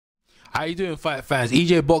How you doing, fight fans?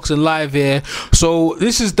 EJ Boxing Live here. So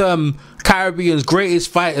this is the Caribbean's greatest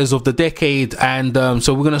fighters of the decade, and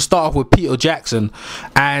so we're gonna start off with Peter Jackson,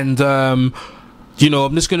 and you know,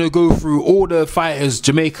 I'm just gonna go through all the fighters,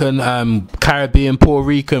 Jamaican, Caribbean, Puerto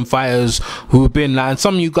Rican fighters who have been, and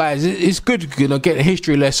some of you guys, it's good, you know, get a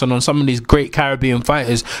history lesson on some of these great Caribbean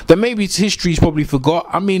fighters that maybe history's probably forgot.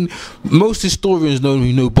 I mean, most historians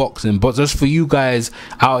know boxing, but just for you guys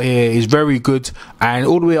out here, it's very good, and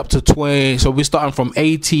all the way up to 20. So we're starting from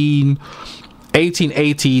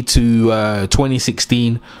 1880 to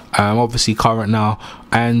 2016, obviously current now,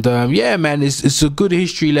 and yeah, man, it's a good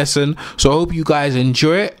history lesson, so I hope you guys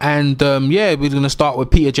enjoy it. And yeah, we're gonna start with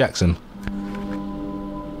Peter Jackson.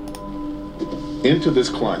 Into this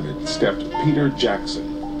climate stepped Peter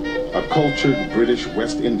Jackson, a cultured British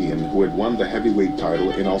West Indian who had won the heavyweight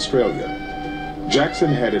title in Australia.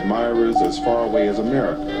 Jackson had admirers as far away as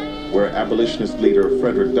America, where abolitionist leader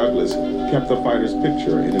Frederick Douglass kept the fighter's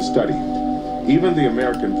picture in his study. Even the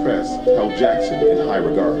American press held Jackson in high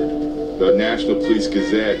regard. The National Police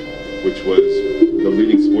Gazette, which was the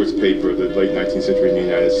leading sports paper of the late 19th century in the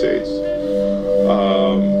United States,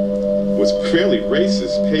 was a fairly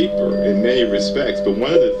racist paper in many respects, but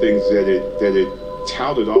one of the things that it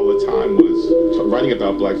touted all the time was writing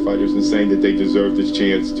about black fighters and saying that they deserved a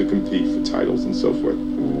chance to compete for titles and so forth.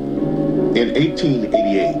 In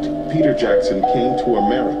 1888, Peter Jackson came to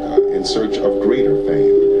America in search of greater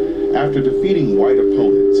fame. After defeating white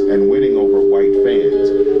opponents and winning over white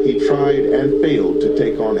fans, he tried and failed to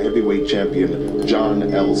take on heavyweight champion John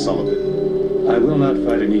L. Sullivan. I will not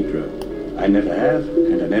fight a Negro. I never have,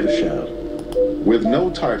 and I never shall. With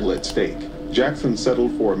no title at stake, Jackson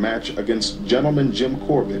settled for a match against Gentleman Jim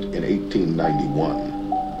Corbett in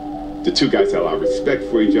 1891. The two guys had a lot of respect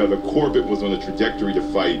for each other. Corbett was on a trajectory to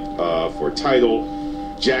fight for a title.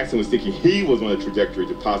 Jackson was thinking he was on a trajectory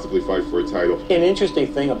to possibly fight for a title. An interesting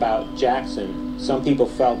thing about Jackson, some people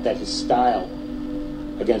felt that his style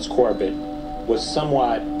against Corbett was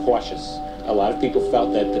somewhat cautious. A lot of people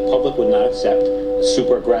felt that the public would not accept a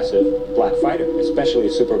super aggressive black fighter, especially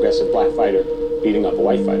a super aggressive black fighter beating up a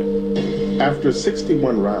white fighter. After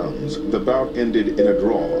 61 rounds, the bout ended in a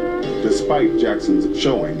draw. Despite Jackson's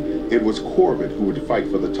showing, it was Corbett who would fight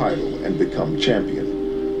for the title and become champion.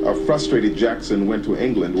 A frustrated Jackson went to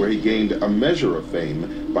England, where he gained a measure of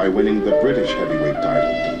fame by winning the British heavyweight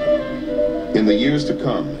title. In the years to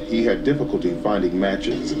come, he had difficulty finding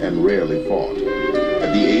matches and rarely fought.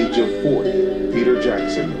 At the age of 40, Peter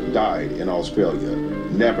Jackson died in Australia,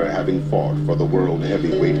 never having fought for the world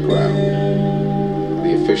heavyweight crown.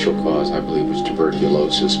 The official cause, I believe, was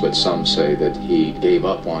tuberculosis, but some say that he gave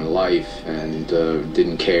up on life and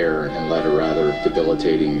didn't care and led a rather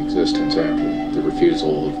debilitating existence after the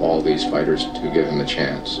refusal of all these fighters to give him a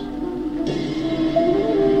chance.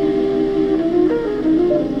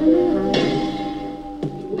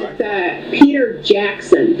 Peter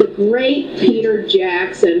Jackson, the great Peter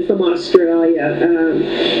Jackson from Australia.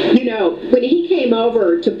 You know, when he came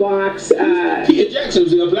over to box... Peter Jackson,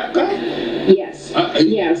 was he a black guy? Yes.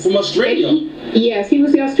 Yes. From Australia? Yes, he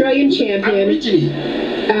was the Australian champion.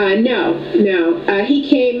 No. He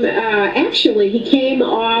came, actually, he came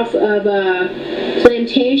off of a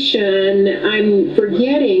plantation, I'm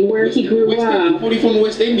forgetting where he grew up. Was he from the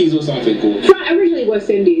West Indies or something? Originally West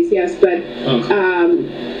Indies, yes, but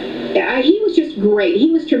he was just great.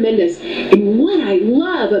 He was tremendous. And what I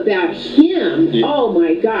love about him, oh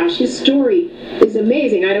my gosh, his story is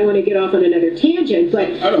amazing. I don't want to get off on another tangent,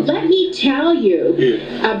 but let me tell you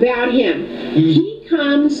about him. He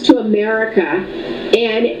comes to America,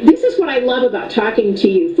 and this is what I love about talking to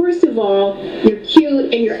you. First of all, you're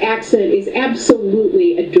cute, and your accent is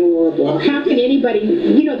absolutely adorable. How can anybody,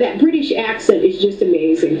 you know, that British accent is just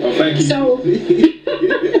amazing. Oh, thank you.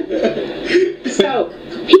 So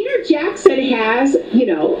Peter Jackson has, you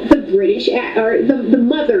know, the British, or the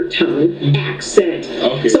mother tongue accent.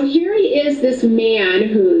 Okay. So here he is, this man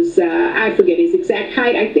who's, I forget his exact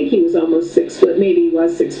height. I think he was almost 6 foot, maybe he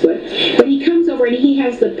was 6 foot. But he comes over and he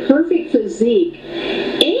has the perfect physique,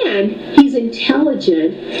 and he's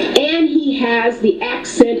intelligent, and he has the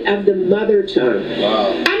accent of the mother tongue.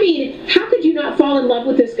 Wow. I mean, how could you not fall in love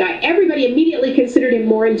with this guy? Everybody immediately considered him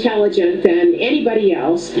more intelligent than anybody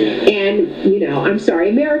else. And, you know, I'm sorry,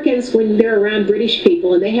 Americans, when they're around British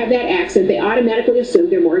people and they have that accent, they automatically assume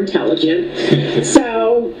they're more intelligent.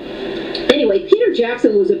 So, anyway, Peter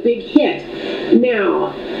Jackson was a big hit.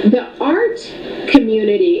 Now, the art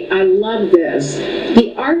community, I love this.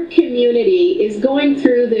 The art community is going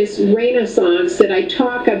through this renaissance that I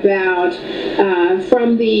talk about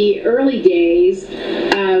from the early days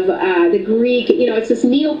of the Greek, you know, it's this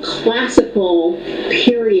neoclassical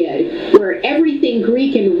period in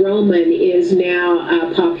Greek and Roman is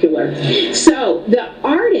now popular. So the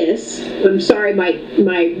artists, I'm sorry,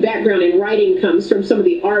 my background in writing comes from some of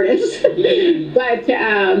the artists, but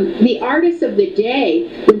the artists of the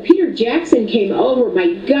day, when Peter Jackson came over,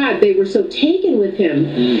 my God, they were so taken with him.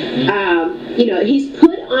 You know, he's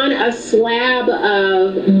put on a slab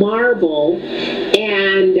of marble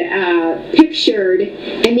and pictured,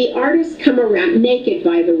 and the artists come around naked,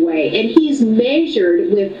 by the way, and he's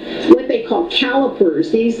measured with what they call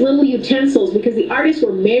calipers, these little utensils, because the artists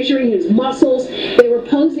were measuring his muscles. They were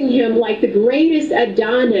posing him like the greatest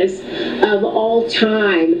Adonis of all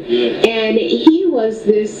time, and he was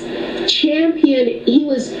this champion. He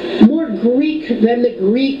was more Greek than the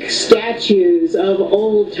Greek statues of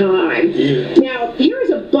old time. Now, here's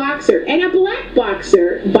a boxer, and a black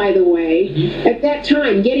boxer, by the way, at that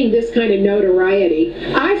time, getting this kind of notoriety.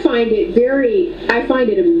 I find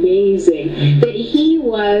it amazing that he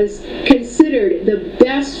was considered the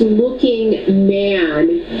best looking man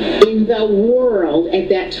in the world at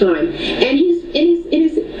that time. And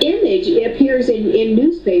his image appears in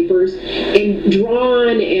newspapers and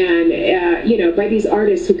drawn and you know, by these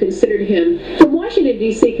artists who considered him, from Washington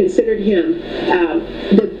D.C., considered him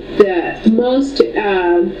the most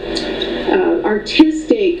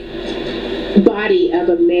artistic body of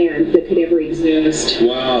a man that could ever exist.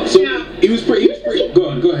 Wow. So now, he was pretty.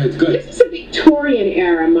 Go ahead. This is a Victorian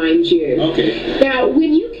era, mind you. Okay. Now,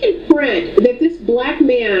 when you can print that this black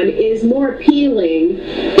man is more appealing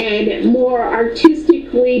and more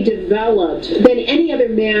artistically developed than any other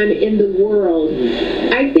man in the world,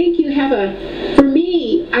 I think you have for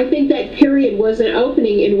me, I think that period was an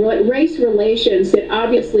opening in race relations that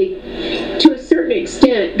obviously, to a certain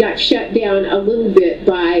extent, got shut down a little bit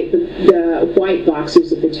by the white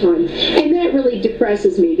boxers of the time. And that really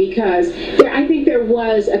depresses me, because I think there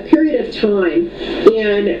was a period of time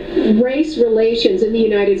in race relations in the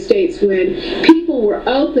United States when people were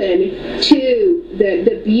open to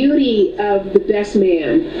the beauty of the best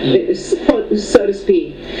man, so to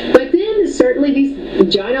speak. But then certainly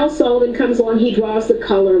John L. Sullivan comes along, he draws the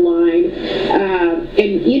color line,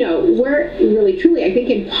 and you know, where really truly, I think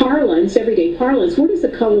in parlance, everyday parlance, where does the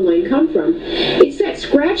color line come from? It's that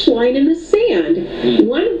scratch line in the sand.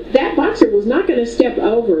 That boxer was not going to step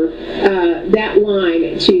over that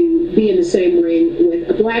line to be in the same ring with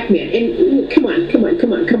a black man. And come on.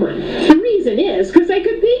 The reason is because they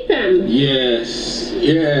could beat them. Yes.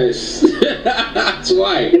 That's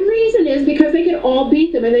why. The reason is because they could all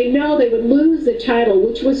beat them, and they know they would lose the title,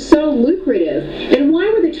 which was so lucrative. And why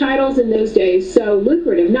were the titles in those days so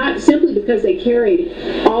lucrative? Not simply because they carried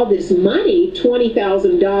all this money,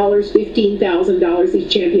 $20,000, $15,000,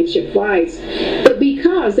 these championship fights, but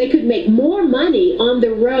because they could make more money on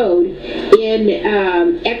the road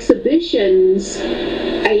in exhibitions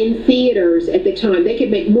in theaters at the time. They could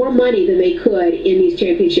make more money than they could in these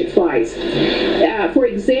championship fights. For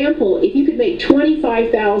example, if you could make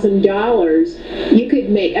 $25,000, you could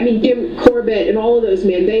make, Jim Corbett and all of those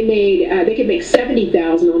men, they could make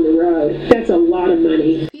 $70,000 on the road. That's a lot of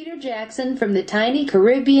money. Peter Jackson from the tiny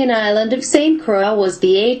Caribbean island of St. Croix was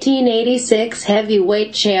the 1886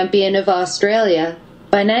 heavyweight champion of Australia.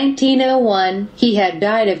 By 1901, he had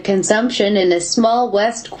died of consumption in a small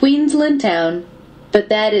West Queensland town. But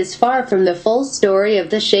that is far from the full story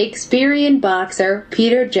of the Shakespearean boxer,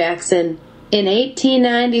 Peter Jackson. In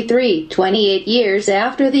 1893, 28 years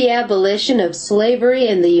after the abolition of slavery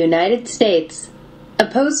in the United States, a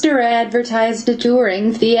poster advertised a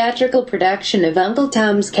touring theatrical production of Uncle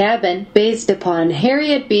Tom's Cabin, based upon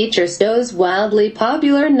Harriet Beecher Stowe's wildly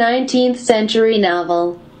popular 19th century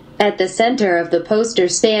novel. At the center of the poster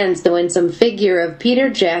stands the winsome figure of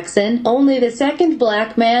Peter Jackson, only the second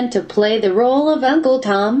black man to play the role of Uncle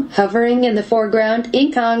Tom, hovering in the foreground,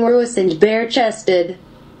 incongruous and bare-chested.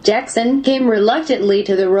 Jackson came reluctantly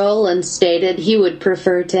to the role and stated he would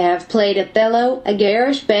prefer to have played Othello, a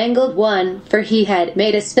garish-bangled one, for he had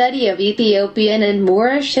made a study of Ethiopian and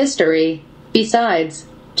Moorish history. Besides,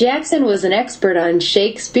 Jackson was an expert on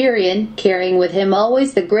Shakespearean, carrying with him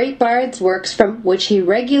always the great bard's works from which he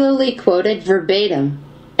regularly quoted verbatim,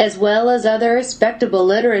 as well as other respectable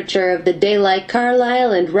literature of the day like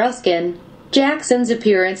Carlyle and Ruskin. Jackson's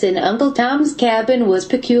appearance in Uncle Tom's Cabin was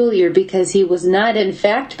peculiar because he was not in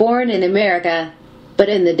fact born in America, but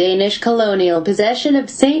in the Danish colonial possession of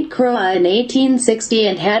St. Croix in 1860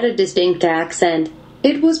 and had a distinct accent.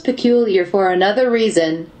 It was peculiar for another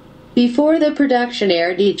reason. Before the production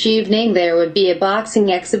aired each evening, there would be a boxing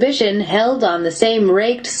exhibition held on the same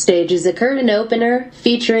raked stage as a curtain opener,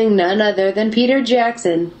 featuring none other than Peter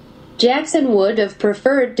Jackson. Jackson would have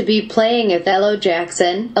preferred to be playing Othello.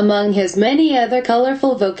 Jackson, among his many other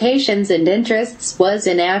colorful vocations and interests, was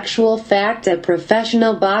in actual fact a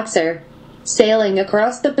professional boxer, sailing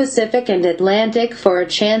across the Pacific and Atlantic for a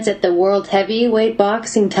chance at the world heavyweight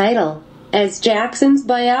boxing title. As Jackson's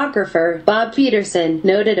biographer, Bob Peterson,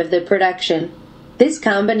 noted of the production, this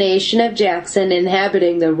combination of Jackson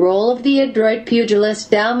inhabiting the role of the adroit pugilist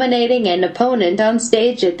dominating an opponent on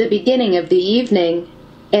stage at the beginning of the evening,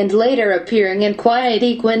 and later appearing in quiet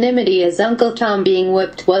equanimity as Uncle Tom being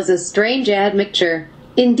whipped, was a strange admixture.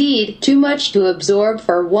 Indeed, too much to absorb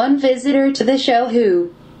for one visitor to the show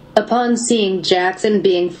who, upon seeing Jackson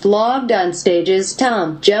being flogged on stages,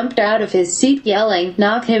 Tom jumped out of his seat yelling,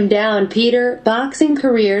 "Knock him down, Peter!" Boxing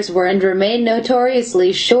careers were and remain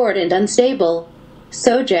notoriously short and unstable.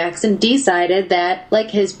 So Jackson decided that,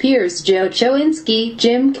 like his peers Joe Chowinski,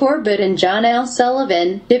 Jim Corbett and John L.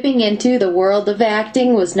 Sullivan, dipping into the world of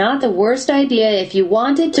acting was not the worst idea if you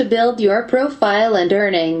wanted to build your profile and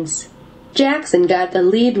earnings. Jackson got the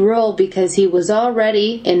lead role because he was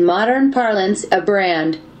already, in modern parlance, a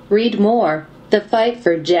brand. Read more. The fight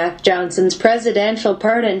for Jack Johnson's presidential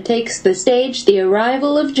pardon takes the stage. The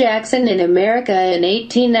arrival of Jackson in America in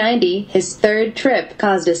 1890, his third trip,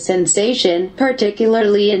 caused a sensation,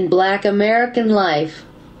 particularly in black American life.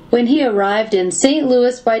 When he arrived in St.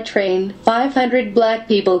 Louis by train, 500 black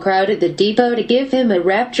people crowded the depot to give him a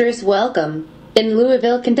rapturous welcome. In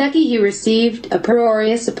Louisville, Kentucky, he received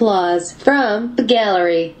uproarious applause from the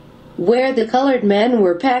gallery, where the colored men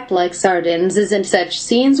were packed like sardines, and such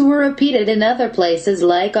scenes were repeated in other places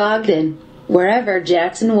like Ogden. Wherever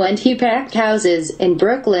Jackson went, he packed houses in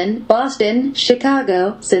Brooklyn, Boston,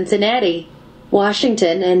 Chicago, Cincinnati,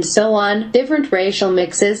 Washington, and so on. Different racial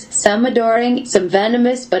mixes, some adoring, some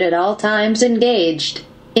venomous, but at all times engaged.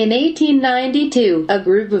 In 1892, a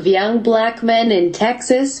group of young black men in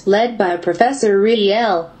Texas, led by Professor Reid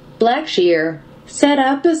L. Blackshear, set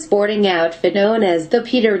up a sporting outfit known as the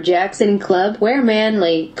Peter Jackson Club, where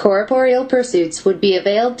manly, corporeal pursuits would be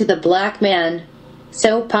availed to the black man.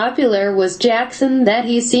 So popular was Jackson that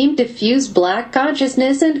he seemed to fuse black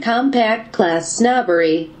consciousness and compact class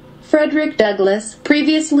snobbery. Frederick Douglass,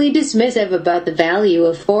 previously dismissive about the value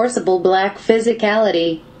of forcible black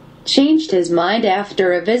physicality, changed his mind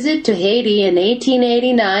after a visit to Haiti in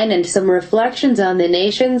 1889 and some reflections on the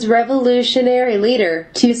nation's revolutionary leader,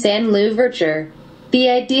 Toussaint Louverture. The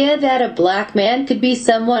idea that a black man could be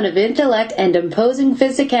someone of intellect and imposing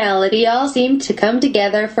physicality all seemed to come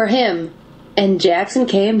together for him. And Jackson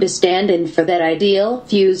came to stand in for that ideal,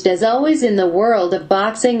 fused as always in the world of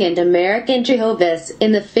boxing and American Jehovah's,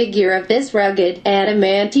 in the figure of this rugged,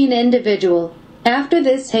 adamantine individual. After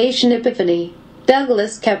this Haitian epiphany,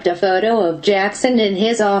 Douglass kept a photo of Jackson in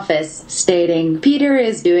his office, stating, "Peter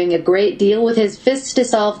is doing a great deal with his fists to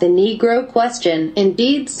solve the Negro question."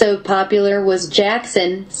 Indeed, so popular was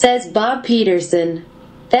Jackson, says Bob Peterson,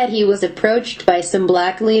 that he was approached by some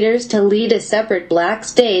black leaders to lead a separate black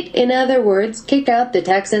state, in other words, kick out the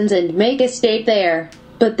Texans and make a state there.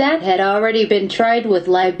 But that had already been tried with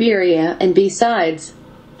Liberia, and besides,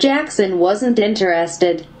 Jackson wasn't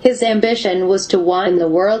interested. His ambition was to win the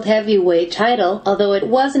world heavyweight title, although it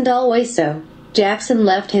wasn't always so. Jackson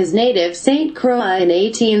left his native St. Croix in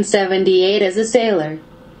 1878 as a sailor,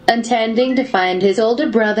 intending to find his older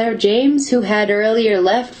brother James, who had earlier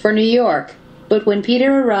left for New York. But when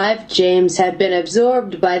Peter arrived, James had been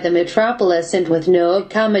absorbed by the metropolis and with no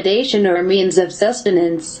accommodation or means of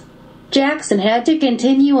sustenance. Jackson had to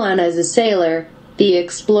continue on as a sailor. The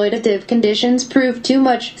exploitative conditions proved too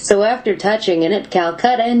much, so after touching in at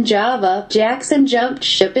Calcutta and Java, Jackson jumped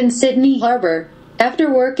ship in Sydney Harbor.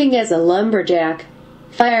 After working as a lumberjack,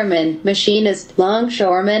 fireman, machinist,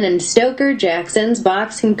 longshoreman, and stoker, Jackson's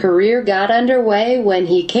boxing career got underway when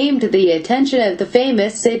he came to the attention of the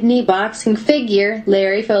famous Sydney boxing figure,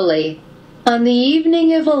 Larry Foley. On the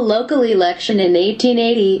evening of a local election in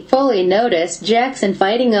 1880, Foley noticed Jackson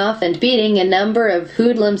fighting off and beating a number of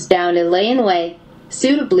hoodlums down a laneway.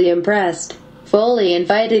 Suitably impressed, Foley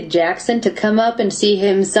invited Jackson to come up and see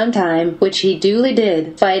him sometime, which he duly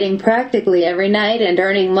did, fighting practically every night and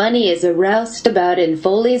earning money as a roustabout in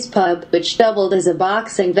Foley's pub, which doubled as a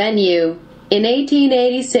boxing venue. In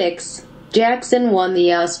 1886, Jackson won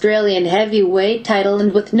the Australian heavyweight title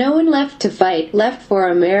and with no one left to fight, left for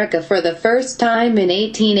America for the first time in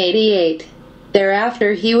 1888.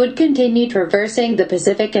 Thereafter he would continue traversing the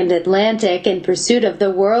Pacific and Atlantic in pursuit of the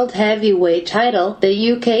world heavyweight title, the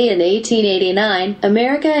UK in 1889,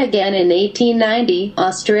 America again in 1890,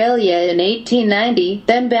 Australia in 1890,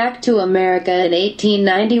 then back to America in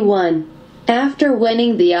 1891. After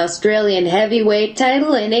winning the Australian heavyweight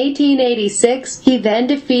title in 1886, he then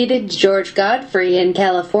defeated George Godfrey in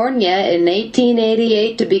California in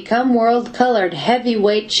 1888 to become world-colored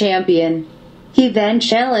heavyweight champion. He then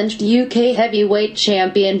challenged UK heavyweight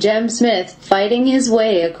champion Jem Smith, fighting his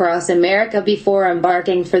way across America before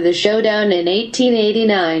embarking for the showdown in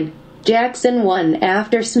 1889. Jackson won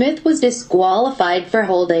after Smith was disqualified for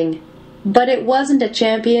holding. But it wasn't a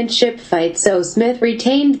championship fight, so Smith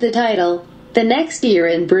retained the title. The next year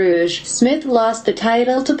in Bruges, Smith lost the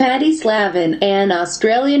title to Paddy Slavin, an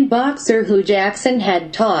Australian boxer who Jackson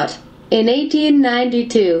had taught. In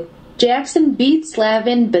 1892, Jackson beat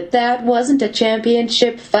Slavin, but that wasn't a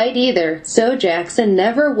championship fight either, so Jackson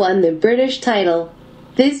never won the British title.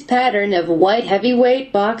 This pattern of white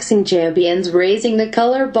heavyweight boxing champions raising the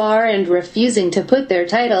color bar and refusing to put their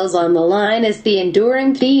titles on the line is the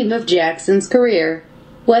enduring theme of Jackson's career.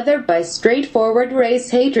 Whether by straightforward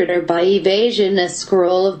race hatred or by evasion, a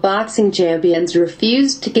scroll of boxing champions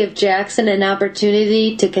refused to give Jackson an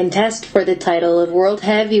opportunity to contest for the title of World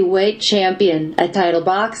Heavyweight Champion, a title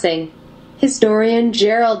boxing historian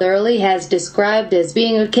Gerald Early has described as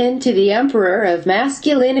being akin to the Emperor of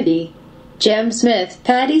Masculinity. Jem Smith,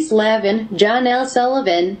 Paddy Slavin, John L.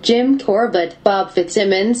 Sullivan, Jim Corbett, Bob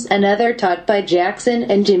Fitzsimmons, another taught by Jackson,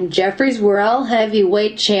 and Jim Jeffries were all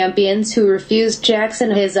heavyweight champions who refused Jackson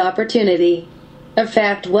his opportunity. A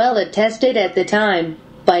fact well attested at the time.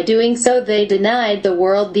 By doing so, they denied the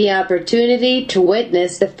world the opportunity to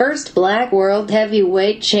witness the first black world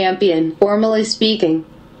heavyweight champion, formally speaking.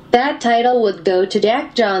 That title would go to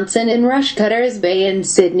Jack Johnson in Rushcutters Bay in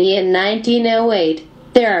Sydney in 1908.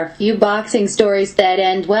 There are few boxing stories that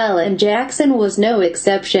end well, and Jackson was no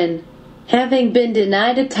exception. Having been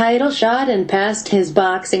denied a title shot and past his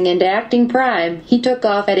boxing and acting prime, he took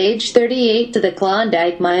off at age 38 to the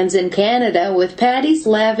Klondike Mines in Canada with Paddy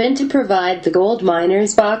Slavin to provide the gold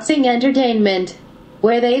miners boxing entertainment,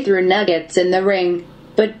 where they threw nuggets in the ring.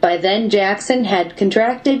 But by then Jackson had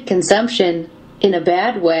contracted consumption. In a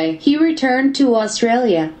bad way, he returned to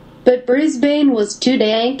Australia. But Brisbane was too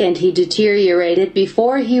dank and he deteriorated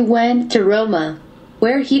before he went to Roma,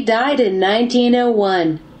 where he died in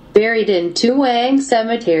 1901. Buried in Tuang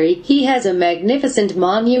Cemetery, he has a magnificent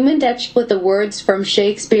monument etched with the words from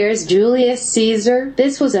Shakespeare's Julius Caesar.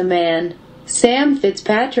 This was a man. Sam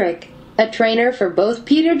Fitzpatrick, a trainer for both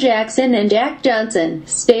Peter Jackson and Jack Johnson,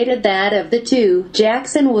 stated that of the two,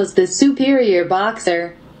 Jackson was the superior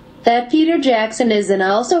boxer. That Peter Jackson is and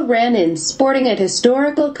also ran in sporting and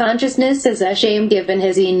historical consciousness is a shame given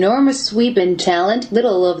his enormous sweep and talent.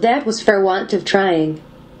 Little of that was for want of trying.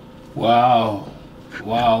 Wow,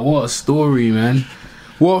 what a story, man.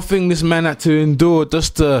 What a thing this man had to endure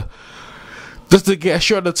just to get a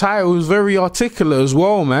shot at the title. He was very articulate as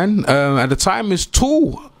well, man. At the time, he's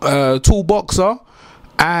tall boxer,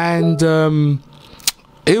 and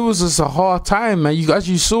it was just a hard time, man. As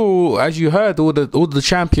you heard, all the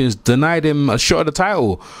champions denied him a shot at the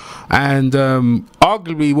title, and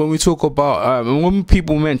arguably when we talk about when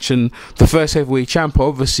people mention the first heavyweight champ,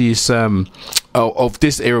 obviously it's of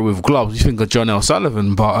this era with gloves, you think of John L.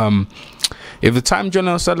 Sullivan, but if the time John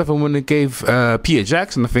L. Sullivan wouldn't have gave Peter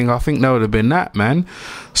Jackson, I think that would have been that, man.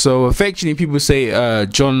 So affectionately, people say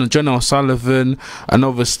John L. Sullivan, and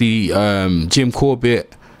obviously Jim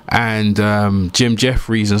Corbett and Jim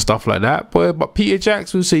Jeffries and stuff like that, but Peter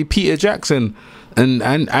Jackson would say Peter Jackson and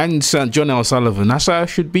John L. Sullivan. That's how it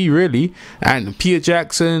should be, really. And Peter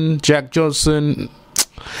Jackson, Jack Johnson.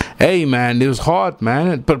 Hey, man, it was hard,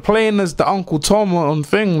 man. But playing as the Uncle Tom on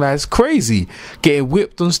thing, that's crazy. Getting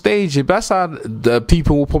whipped on stage, that's how the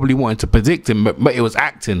people probably wanted to predict him, but it was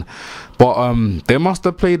acting. But they must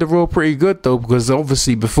have played the role pretty good, though, because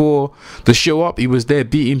obviously before the show up, he was there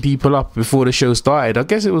beating people up before the show started. I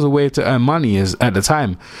guess it was a way to earn money at the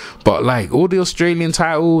time. But like all the Australian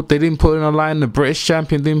title, they didn't put it on the line. The British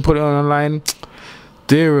champion didn't put it on the line.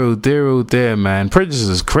 There, man. Prejudice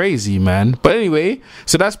is crazy, man. But anyway,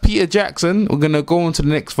 so that's Peter Jackson. We're gonna go on to the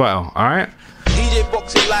next file. All right. DJ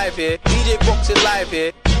Boxing Live here. DJ Boxing Live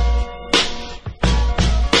here.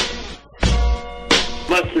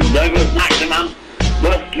 Buster Douglas, Maximum,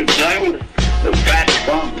 Buster Douglas, the fat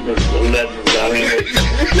pump, the leather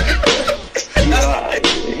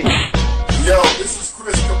Yo, this is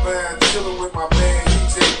Chris Caban, chilling with my man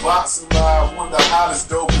EJ Boxing Live, one of the hottest,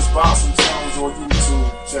 dopest boxing channels on YouTube.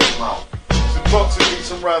 Check him out. The boxing need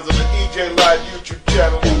some rounds on the EJ Live YouTube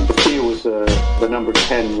channel. And he was the number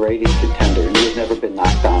 10 rating contender, and he had never been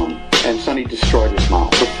knocked down. And Sonny destroyed his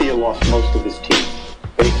mouth. Thea lost most of his teeth,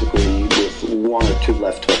 basically with 1 or 2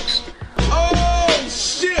 left hooks. Oh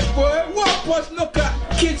shit, boy! What was look at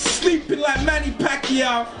kids sleeping like Manny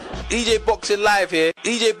Pacquiao? EJ Boxing Live here.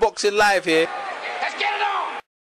 EJ Boxing Live here.